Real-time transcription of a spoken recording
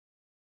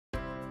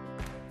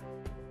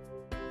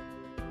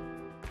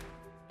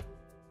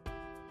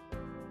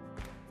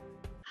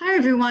Hi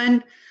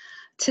everyone.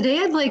 Today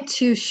I'd like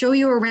to show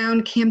you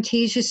around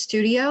Camtasia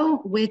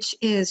Studio, which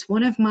is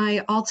one of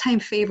my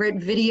all-time favorite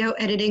video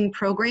editing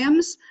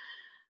programs.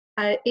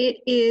 It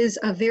is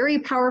a very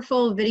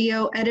powerful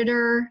video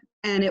editor,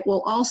 and it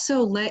will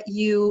also let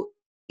you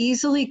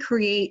easily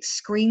create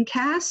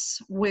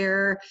screencasts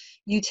where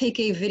you take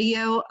a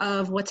video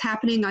of what's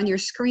happening on your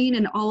screen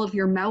and all of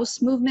your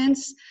mouse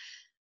movements,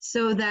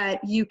 so that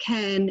you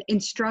can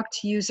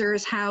instruct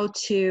users how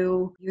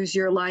to use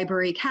your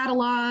library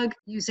catalog,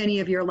 use any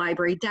of your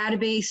library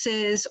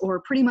databases, or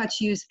pretty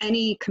much use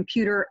any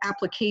computer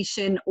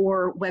application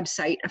or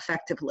website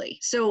effectively.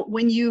 So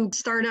when you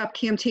start up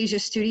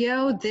Camtasia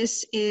Studio,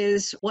 this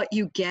is what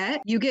you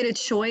get. You get a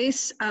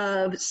choice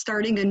of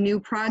starting a new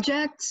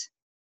project,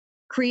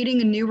 creating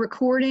a new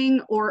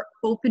recording, or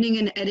opening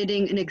and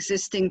editing an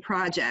existing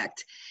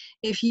project.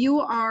 If you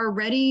are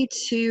ready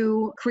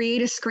to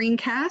create a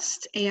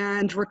screencast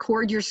and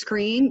record your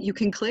screen, you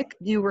can click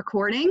New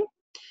Recording,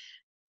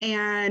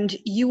 and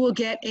you will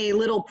get a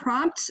little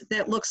prompt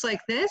that looks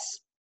like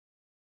this.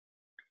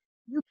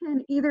 You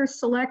can either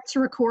select to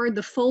record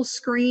the full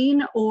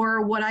screen,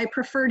 or what I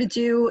prefer to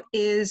do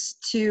is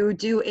to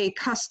do a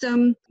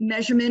custom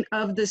measurement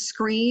of the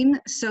screen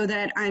so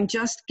that I'm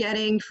just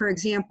getting, for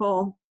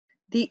example,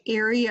 the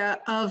area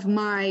of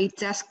my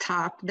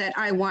desktop that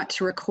I want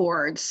to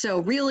record. So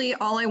really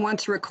all I want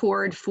to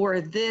record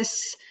for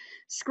this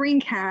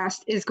screencast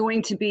is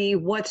going to be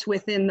what's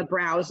within the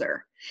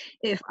browser.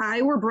 If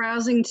I were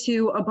browsing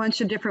to a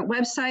bunch of different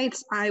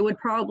websites, I would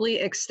probably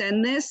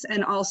extend this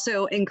and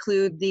also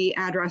include the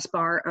address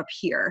bar up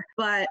here.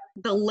 But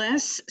the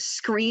less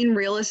screen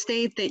real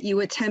estate that you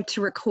attempt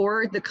to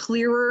record, the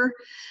clearer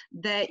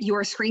that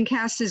your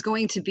screencast is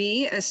going to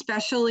be,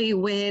 especially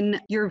when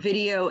your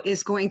video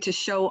is going to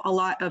show a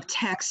lot of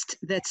text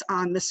that's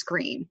on the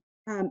screen.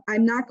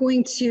 I'm not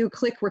going to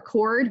click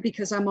record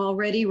because I'm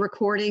already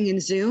recording in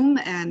Zoom,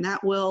 and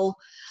that will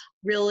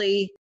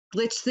really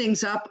glitch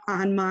things up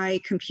on my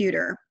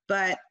computer.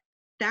 But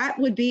that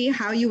would be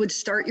how you would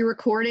start your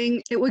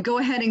recording. It would go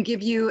ahead and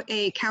give you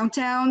a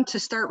countdown to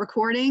start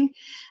recording.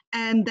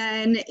 And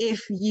then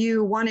if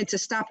you wanted to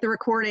stop the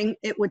recording,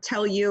 it would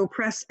tell you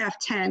press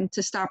F10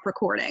 to stop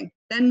recording.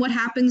 Then what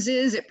happens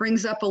is it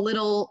brings up a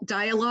little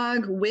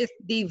dialogue with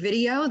the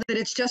video that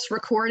it's just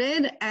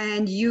recorded,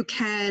 and you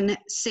can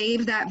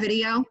save that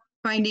video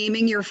by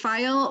naming your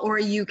file, or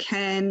you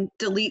can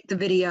delete the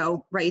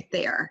video right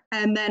there.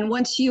 And then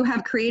once you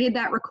have created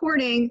that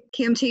recording,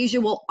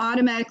 Camtasia will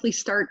automatically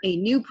start a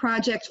new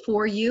project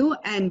for you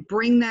and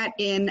bring that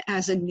in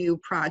as a new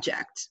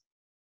project.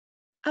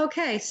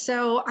 Okay,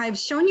 so I've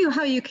shown you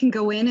how you can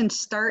go in and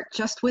start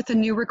just with a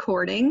new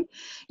recording.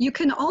 You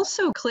can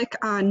also click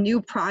on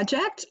New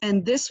Project,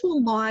 and this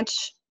will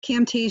launch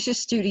Camtasia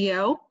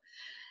Studio.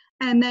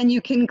 And then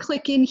you can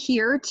click in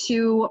here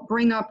to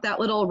bring up that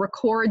little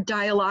record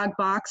dialog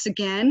box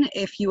again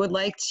if you would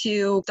like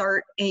to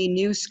start a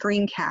new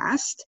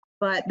screencast.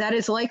 But that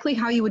is likely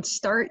how you would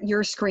start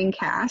your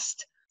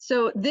screencast.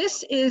 So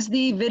this is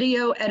the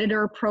video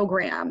editor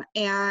program,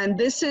 and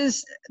this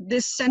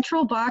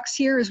central box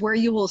here is where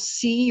you will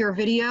see your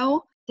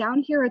video.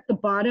 Down here at the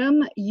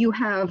bottom, you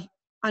have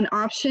an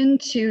option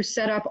to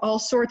set up all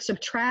sorts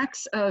of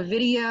tracks of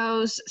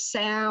videos,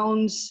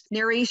 sounds,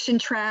 narration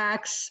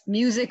tracks,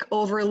 music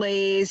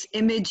overlays,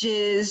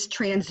 images,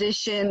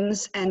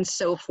 transitions, and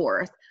so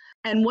forth.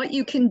 And what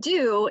you can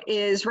do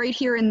is right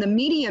here in the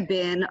media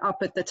bin up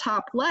at the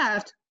top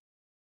left,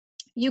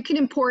 you can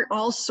import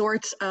all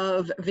sorts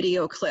of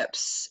video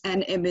clips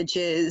and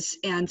images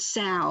and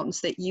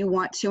sounds that you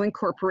want to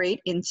incorporate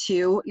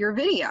into your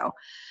video.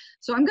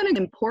 So I'm going to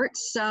import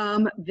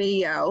some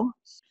video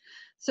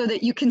so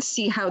that you can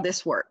see how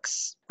this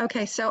works.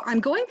 Okay, so I'm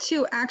going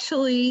to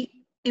actually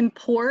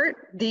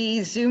import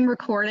the Zoom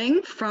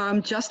recording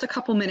from just a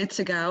couple minutes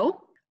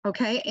ago.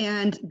 Okay,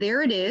 and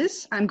there it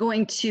is. I'm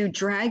going to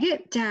drag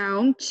it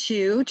down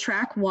to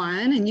track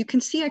 1, and you can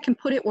see I can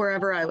put it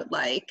wherever I would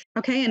like.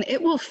 Okay, and it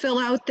will fill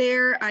out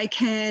there. I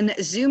can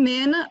zoom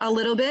in a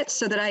little bit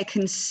so that I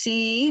can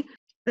see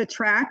the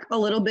track a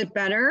little bit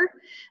better.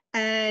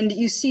 And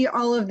you see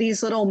all of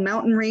these little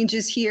mountain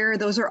ranges here.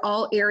 Those are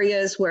all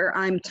areas where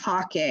I'm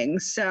talking.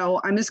 So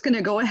I'm just going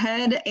to go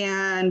ahead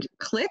and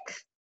click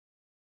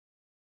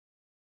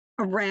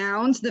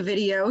around the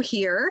video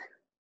here.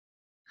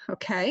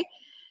 Okay.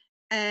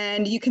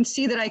 And you can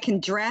see that I can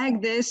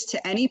drag this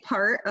to any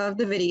part of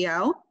the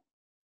video.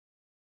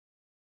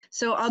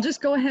 So I'll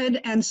just go ahead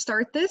and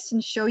start this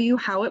and show you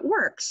how it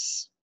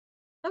works.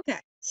 Okay,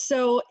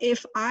 so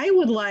if I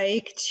would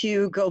like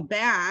to go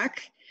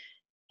back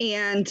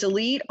and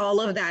delete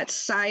all of that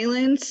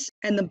silence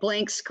and the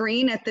blank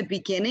screen at the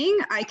beginning,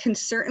 I can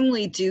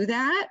certainly do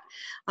that.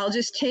 I'll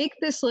just take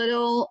this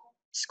little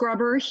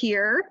scrubber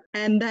here,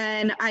 and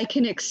then I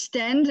can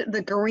extend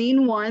the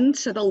green one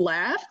to the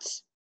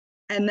left,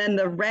 and then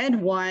the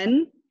red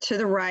one to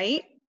the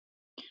right,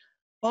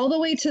 all the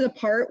way to the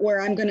part where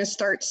I'm going to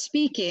start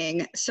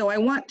speaking. So I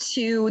want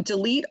to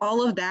delete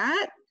all of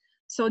that.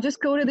 So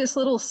just go to this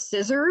little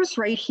scissors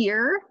right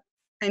here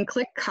and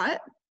click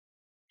cut.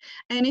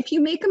 And if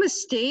you make a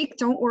mistake,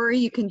 don't worry,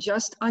 you can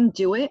just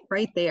undo it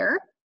right there.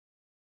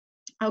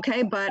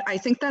 Okay, but I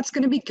think that's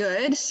going to be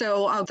good.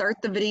 So I'll start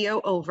the video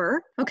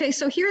over. Okay,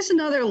 so here's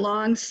another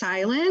long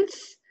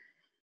silence.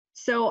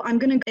 So I'm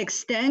going to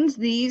extend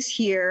these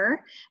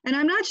here, and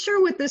I'm not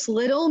sure what this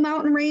little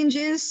mountain range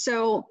is.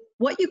 So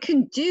what you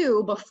can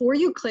do before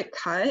you click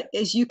cut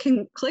is you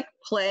can click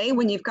play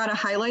when you've got a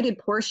highlighted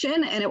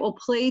portion, and it will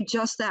play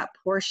just that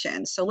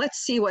portion. So let's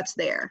see what's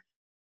there.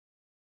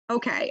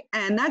 Okay,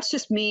 and that's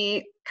just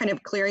me kind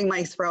of clearing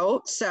my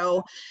throat.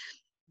 So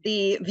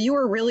the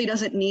viewer really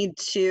doesn't need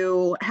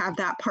to have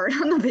that part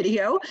on the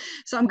video.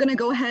 So I'm going to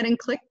go ahead and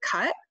click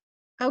cut.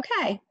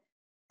 Okay,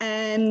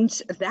 and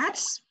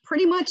that's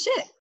pretty much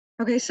it.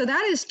 Okay, so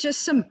that is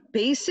just some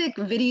basic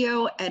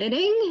video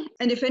editing.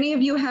 And if any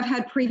of you have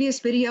had previous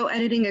video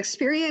editing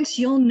experience,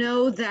 you'll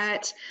know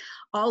that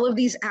all of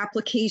these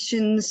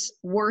applications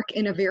work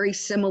in a very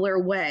similar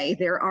way.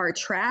 There are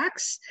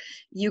tracks.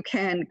 You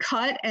can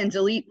cut and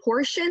delete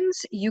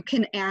portions. You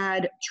can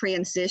add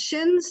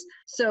transitions.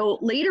 So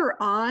later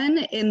on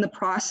in the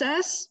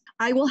process,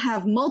 I will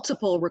have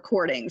multiple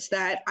recordings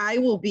that I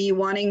will be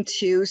wanting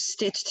to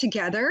stitch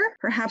together,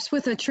 perhaps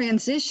with a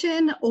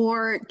transition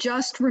or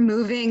just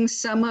removing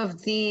some of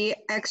the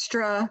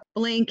extra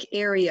blank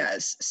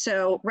areas.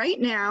 So right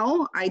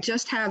now, I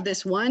just have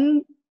this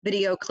one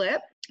video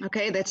clip.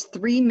 Okay, that's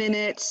 3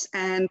 minutes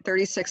and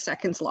 36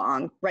 seconds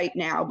long right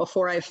now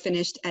before I've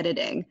finished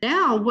editing.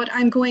 Now what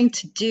I'm going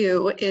to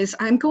do is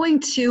I'm going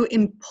to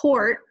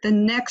import the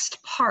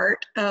next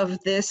part of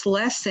this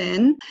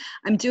lesson.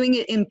 I'm doing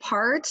it in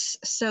parts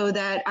so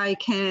that I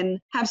can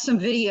have some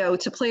video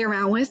to play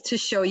around with to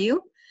show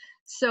you.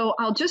 So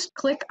I'll just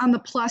click on the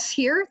plus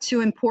here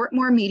to import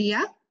more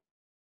media.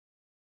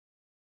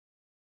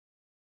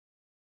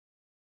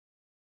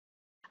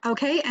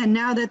 Okay, and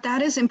now that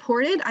that is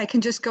imported, I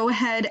can just go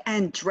ahead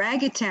and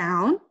drag it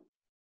down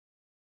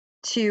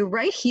to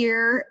right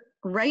here,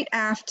 right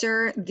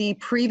after the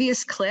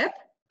previous clip.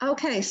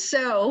 Okay,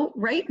 so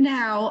right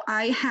now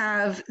I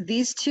have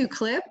these two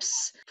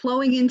clips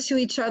flowing into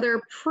each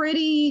other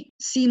pretty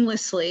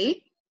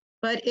seamlessly.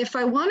 But if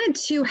I wanted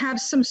to have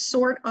some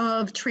sort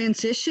of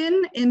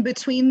transition in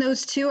between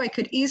those two, I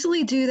could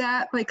easily do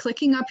that by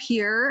clicking up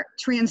here,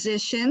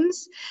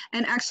 transitions.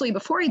 And actually,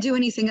 before I do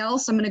anything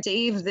else, I'm going to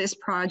save this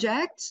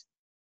project.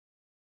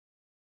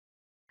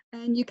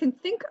 And you can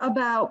think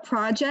about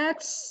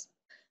projects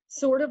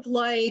sort of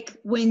like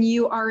when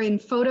you are in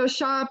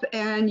Photoshop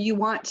and you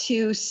want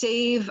to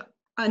save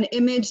an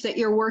image that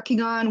you're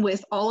working on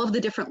with all of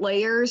the different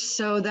layers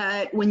so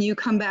that when you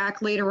come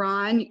back later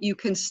on, you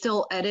can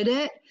still edit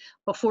it.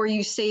 Before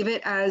you save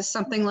it as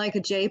something like a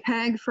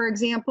JPEG, for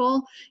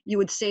example, you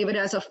would save it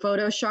as a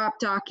Photoshop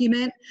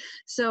document.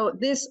 So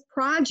this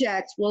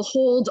project will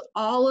hold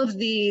all of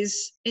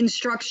these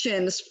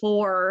instructions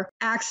for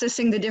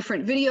accessing the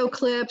different video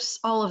clips,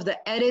 all of the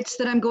edits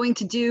that I'm going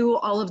to do,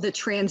 all of the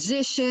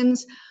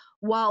transitions,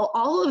 while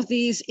all of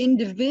these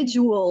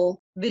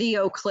individual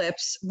video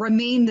clips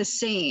remain the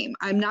same.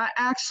 I'm not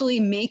actually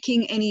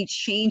making any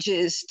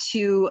changes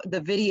to the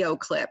video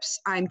clips.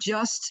 I'm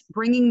just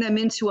bringing them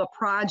into a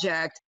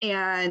project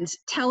and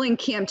telling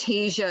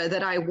Camtasia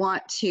that I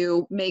want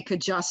to make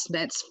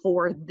adjustments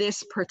for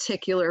this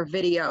particular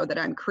video that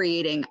I'm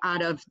creating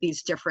out of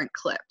these different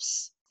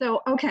clips.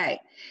 So, okay.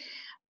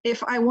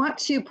 If I want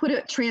to put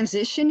a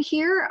transition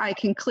here, I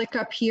can click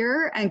up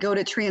here and go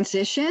to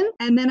transition.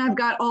 And then I've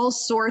got all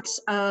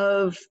sorts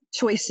of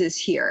choices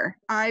here.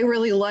 I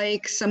really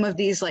like some of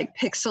these like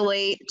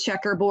pixelate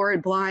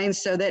checkerboard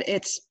blinds so that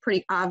it's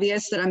pretty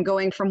obvious that I'm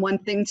going from one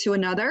thing to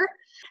another.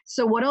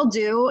 So what I'll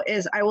do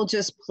is I will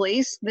just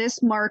place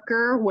this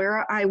marker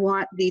where I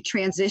want the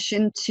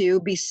transition to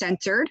be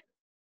centered.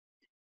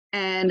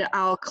 And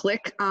I'll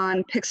click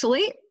on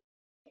pixelate,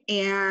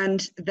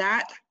 and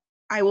that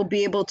I will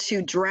be able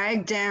to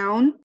drag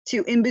down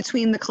to in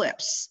between the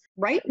clips.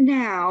 Right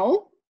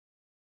now,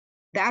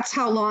 that's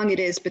how long it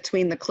is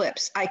between the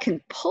clips. I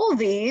can pull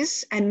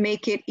these and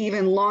make it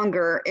even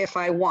longer if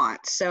I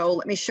want. So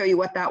let me show you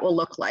what that will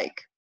look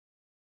like.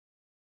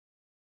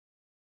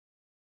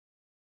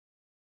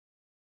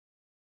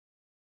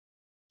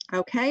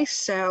 Okay,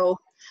 so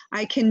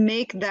I can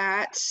make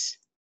that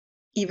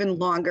even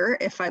longer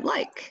if I'd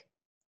like.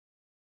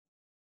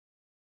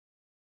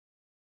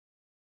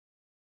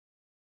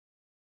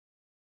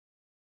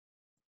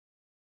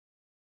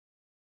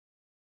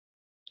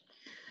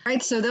 All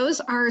right, so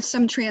those are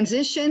some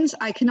transitions.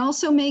 I can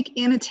also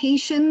make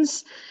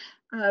annotations,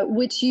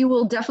 which you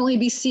will definitely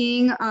be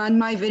seeing on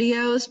my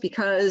videos,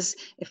 because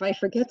if I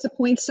forget to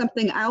point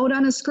something out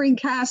on a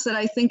screencast that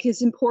I think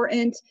is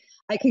important,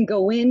 I can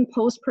go in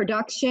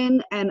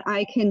post-production and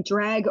I can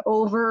drag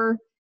over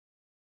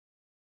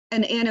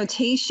an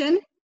annotation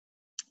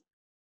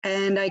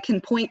and I can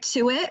point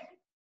to it,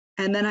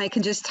 and then I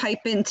can just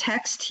type in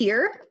text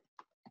here.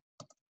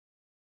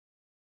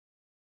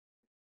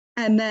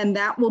 And then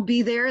that will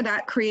be there.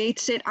 That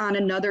creates it on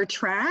another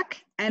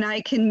track. And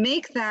I can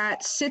make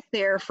that sit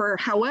there for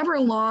however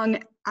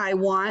long I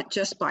want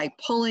just by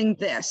pulling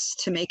this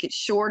to make it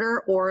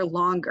shorter or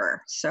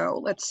longer.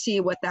 So let's see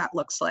what that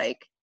looks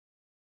like.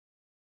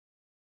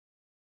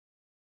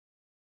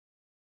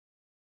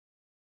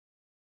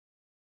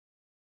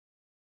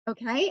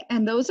 Okay,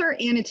 and those are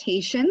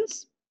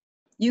annotations.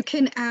 You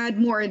can add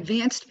more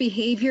advanced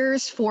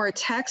behaviors for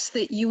text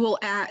that you will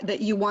add,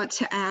 that you want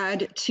to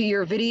add to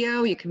your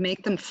video. You can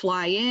make them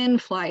fly in,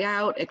 fly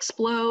out,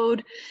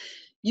 explode.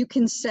 You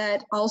can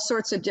set all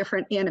sorts of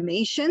different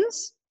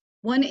animations.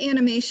 One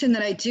animation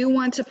that I do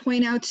want to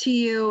point out to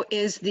you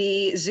is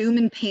the zoom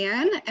and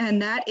pan,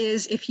 and that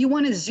is if you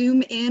want to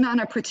zoom in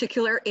on a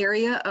particular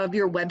area of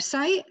your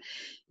website,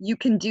 you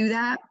can do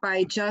that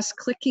by just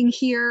clicking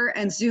here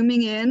and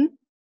zooming in.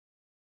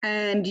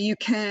 And you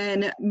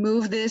can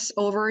move this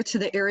over to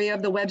the area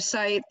of the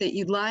website that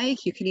you'd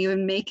like. You can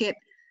even make it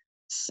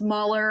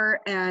smaller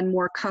and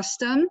more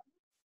custom.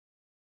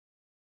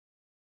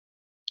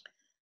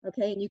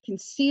 Okay, and you can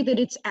see that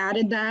it's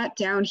added that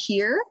down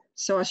here.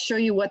 So I'll show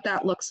you what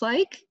that looks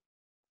like.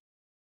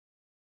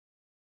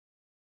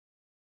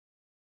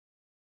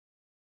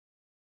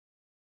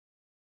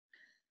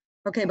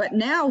 Okay, but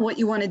now what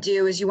you want to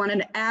do is you want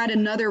to add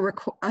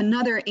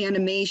another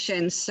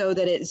animation so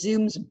that it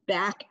zooms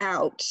back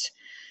out.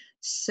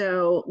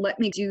 So let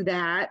me do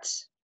that.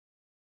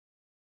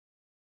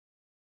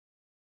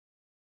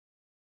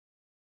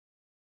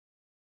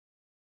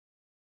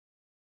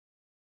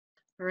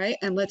 All right,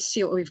 and let's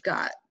see what we've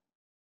got.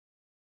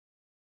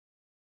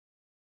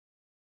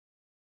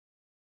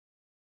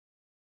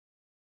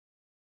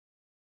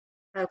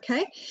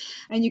 Okay,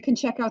 and you can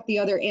check out the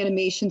other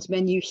animations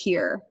menu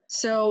here.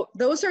 So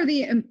those are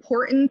the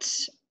important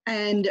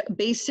and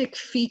basic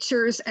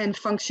features and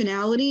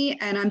functionality.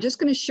 And I'm just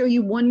going to show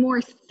you one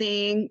more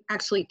thing,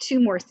 actually two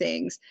more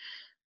things.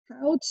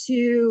 How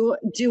to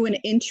do an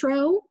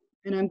intro.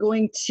 And I'm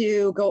going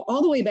to go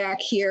all the way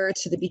back here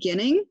to the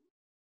beginning,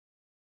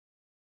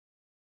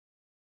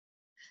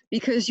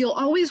 because you'll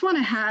always want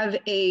to have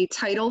a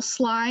title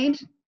slide,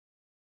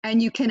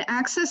 and you can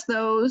access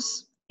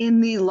those in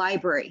the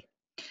library.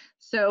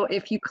 So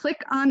if you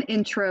click on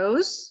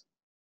intros,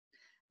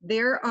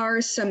 there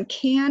are some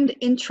canned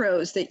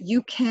intros that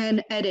you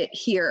can edit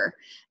here.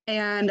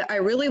 And I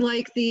really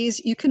like these.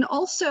 You can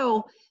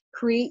also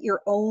create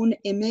your own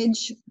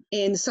image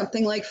in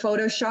something like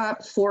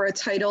Photoshop for a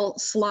title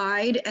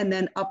slide and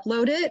then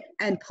upload it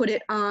and put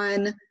it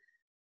on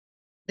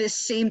this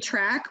same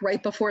track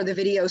right before the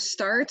video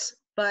starts.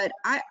 But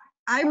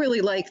I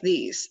really like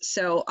these.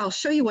 So I'll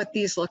show you what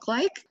these look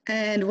like.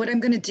 And what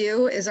I'm going to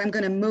do is I'm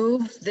going to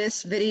move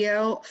this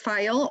video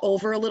file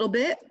over a little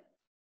bit.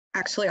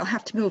 Actually, I'll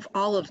have to move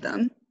all of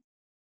them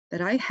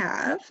that I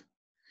have.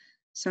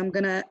 So I'm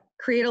going to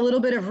create a little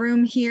bit of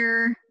room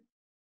here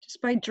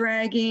just by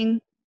dragging.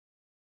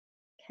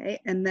 Okay,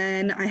 and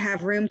then I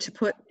have room to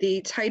put the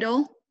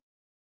title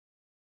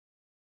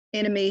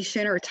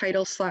animation or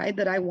title slide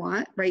that I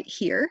want right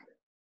here.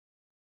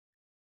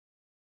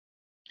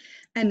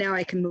 And now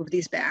I can move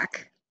these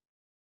back.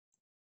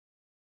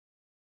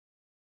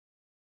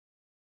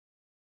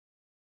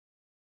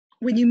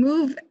 When you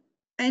move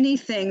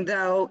anything,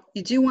 though,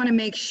 you do want to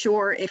make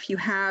sure if you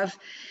have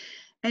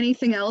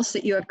anything else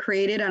that you have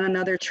created on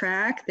another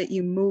track that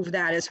you move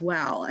that as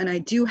well. And I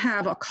do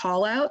have a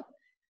call out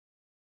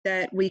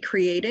that we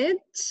created,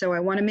 so I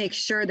want to make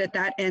sure that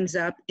that ends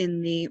up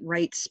in the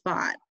right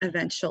spot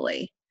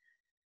eventually.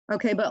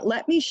 Okay, but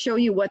let me show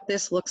you what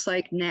this looks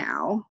like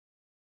now.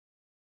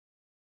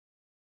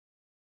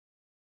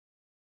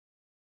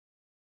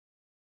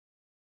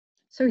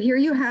 So here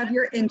you have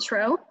your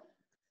intro.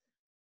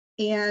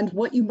 And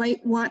what you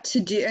might want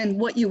to do, and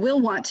what you will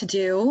want to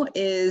do,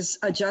 is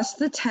adjust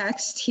the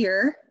text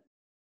here.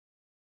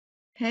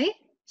 Okay,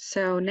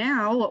 so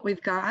now what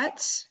we've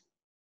got,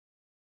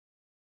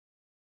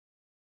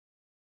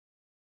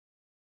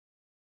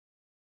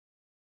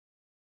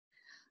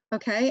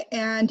 okay,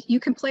 and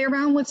you can play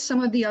around with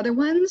some of the other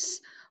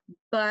ones,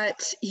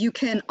 but you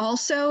can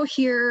also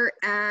here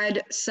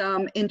add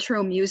some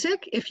intro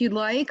music if you'd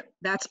like.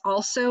 That's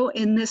also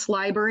in this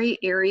library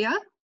area.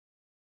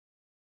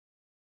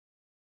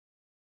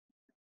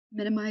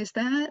 Minimize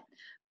that.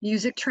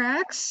 Music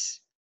tracks.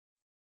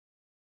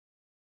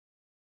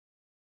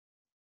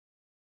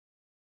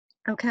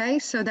 Okay,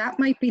 so that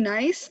might be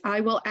nice.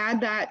 I will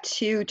add that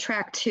to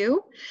track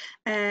 2,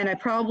 and I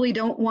probably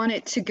don't want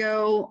it to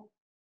go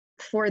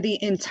for the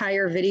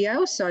entire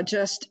video, so I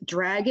just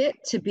drag it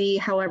to be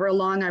however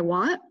long I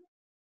want.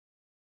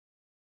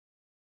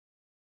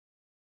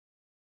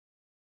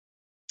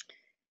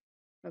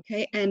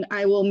 Okay, and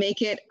I will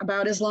make it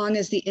about as long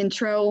as the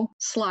intro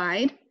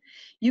slide.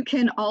 You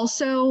can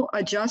also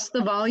adjust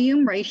the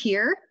volume right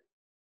here.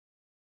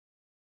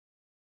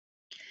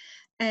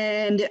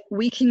 And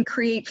we can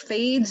create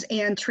fades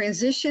and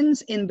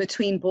transitions in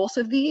between both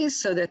of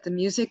these so that the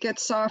music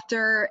gets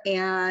softer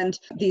and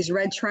these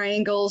red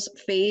triangles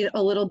fade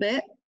a little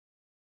bit.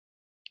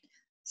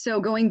 So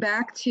going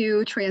back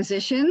to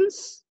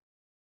transitions,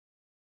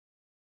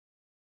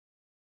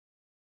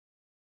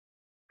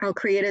 I'll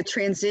create a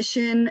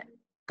transition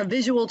a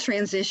visual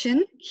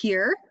transition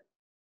here.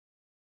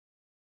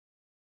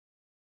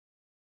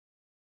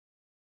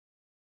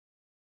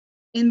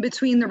 In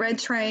between the red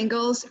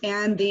triangles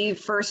and the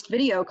first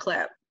video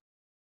clip.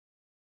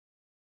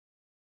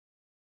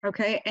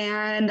 Okay,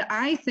 and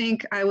I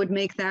think I would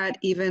make that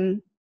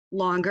even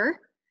longer.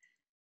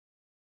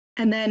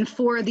 And then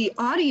for the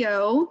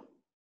audio,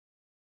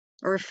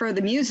 or for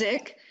the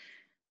music,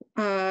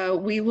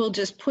 we will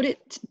just put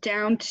it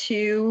down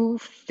to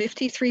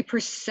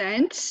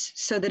 53%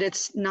 so that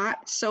it's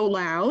not so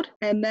loud.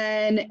 And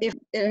then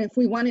if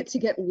we want it to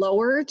get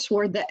lower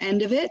toward the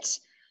end of it,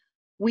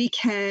 we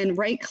can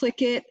right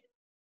click it,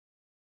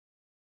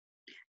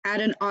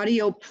 add an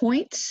audio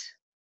point,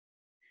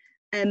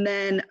 and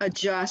then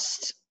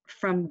adjust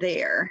from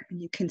there.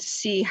 You can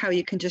see how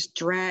you can just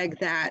drag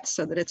that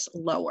so that it's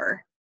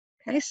lower.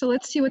 Okay, so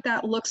let's see what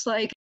that looks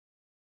like.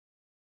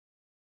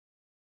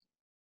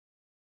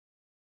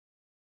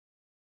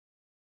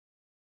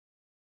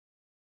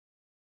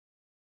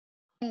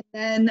 And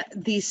then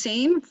the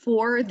same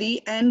for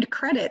the end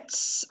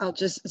credits. I'll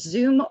just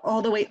zoom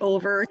all the way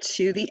over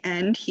to the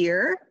end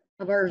here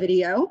of our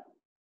video.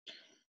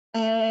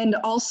 And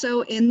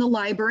also in the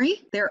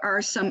library, there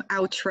are some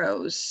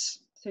outros.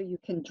 So you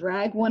can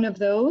drag one of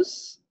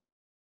those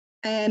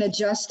and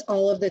adjust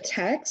all of the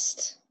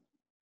text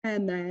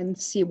and then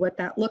see what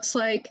that looks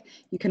like.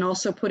 You can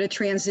also put a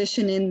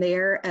transition in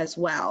there as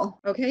well.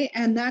 Okay,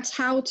 and that's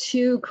how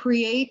to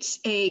create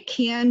a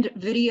canned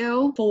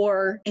video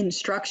for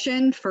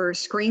instruction for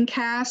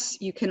screencasts.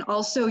 You can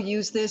also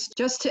use this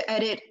just to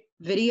edit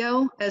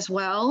video as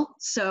well.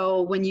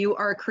 So when you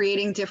are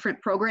creating different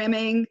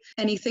programming,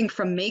 anything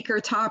from maker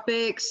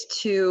topics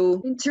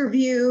to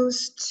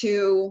interviews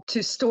to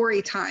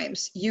story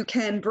times, you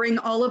can bring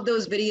all of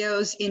those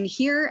videos in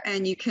here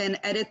and you can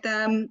edit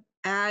them,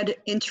 add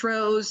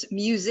intros,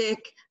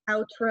 music,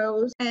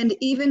 outros, and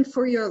even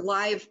for your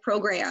live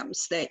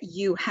programs that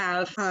you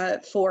have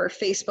for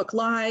Facebook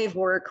Live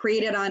or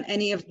created on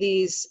any of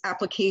these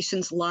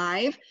applications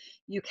live,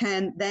 you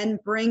can then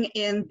bring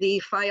in the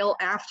file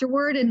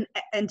afterward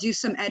and do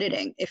some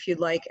editing if you'd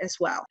like as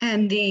well.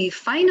 And the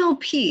final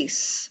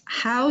piece,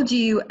 how do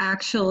you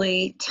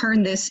actually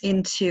turn this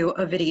into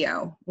a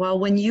video? Well,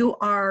 when you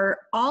are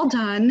all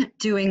done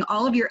doing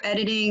all of your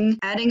editing,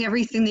 adding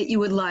everything that you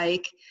would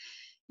like,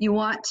 you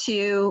want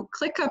to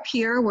click up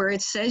here where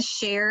it says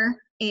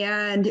share,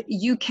 and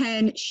you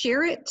can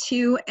share it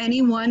to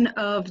any one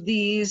of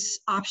these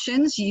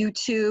options,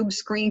 YouTube,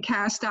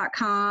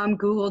 screencast.com,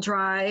 Google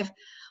Drive.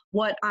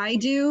 What I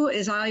do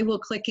is I will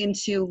click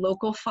into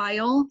local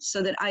file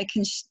so that I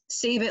can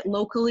save it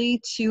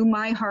locally to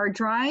my hard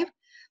drive.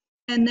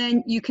 And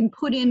then you can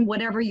put in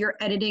whatever your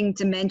editing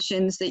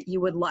dimensions that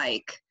you would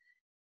like.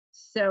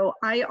 So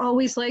I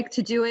always like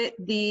to do it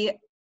the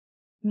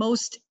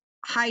most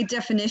high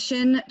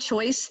definition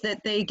choice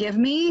that they give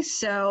me.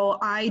 So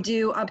I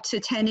do up to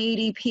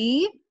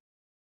 1080p.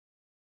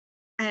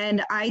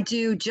 And I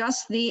do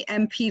just the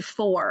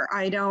MP4.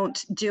 I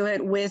don't do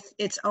it with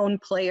its own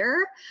player.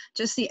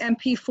 Just the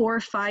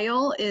MP4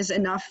 file is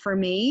enough for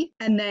me.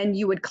 And then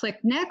you would click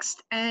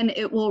next and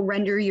it will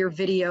render your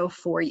video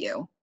for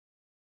you.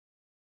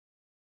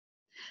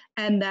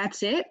 And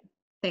that's it.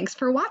 Thanks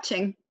for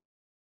watching.